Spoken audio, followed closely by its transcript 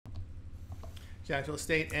Jacksonville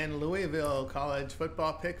State and Louisville college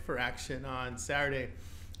football pick for action on Saturday.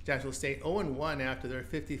 Jacksonville State 0-1 after their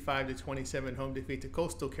 55-27 home defeat to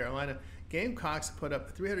Coastal Carolina. Gamecocks put up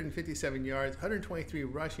 357 yards, 123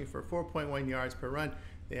 rushing for 4.1 yards per run.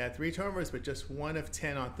 They had 3 turnovers, but just 1 of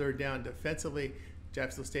 10 on third down. Defensively,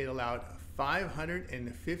 Jacksonville State allowed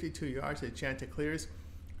 552 yards to the Chanticleers,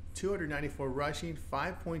 294 rushing,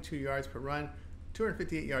 5.2 yards per run,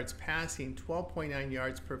 258 yards passing, 12.9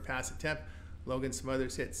 yards per pass attempt. Logan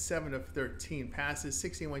Smothers hit 7 of 13 passes,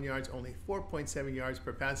 61 yards, only 4.7 yards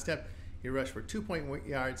per pass attempt. He rushed for 2.1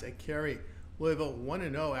 yards a carry. Louisville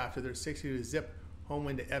 1-0 after their 62-zip home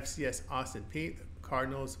win to FCS Austin Peay. The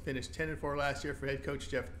Cardinals finished 10-4 last year for head coach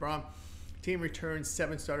Jeff Brom. Team returned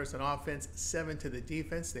 7 starters on offense, 7 to the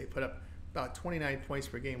defense. They put up about 29 points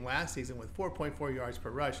per game last season with 4.4 yards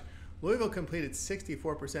per rush. Louisville completed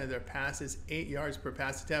 64% of their passes, 8 yards per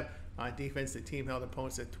pass attempt. On defense, the team held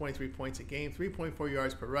opponents at 23 points a game, 3.4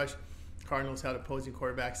 yards per rush. Cardinals held opposing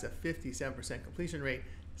quarterbacks at 57% completion rate,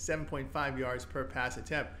 7.5 yards per pass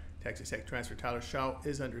attempt. Texas Tech transfer Tyler Shaw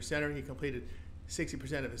is under center. He completed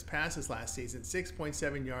 60% of his passes last season,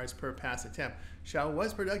 6.7 yards per pass attempt. Shaw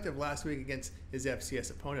was productive last week against his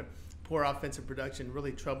FCS opponent. Poor offensive production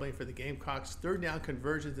really troubling for the Gamecocks. Third down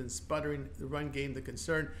conversions and sputtering the run game the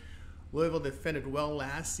concern. Louisville defended well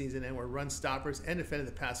last season and were run stoppers and defended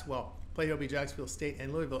the pass well. Play will be Jacksonville State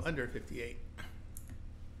and Louisville under 58.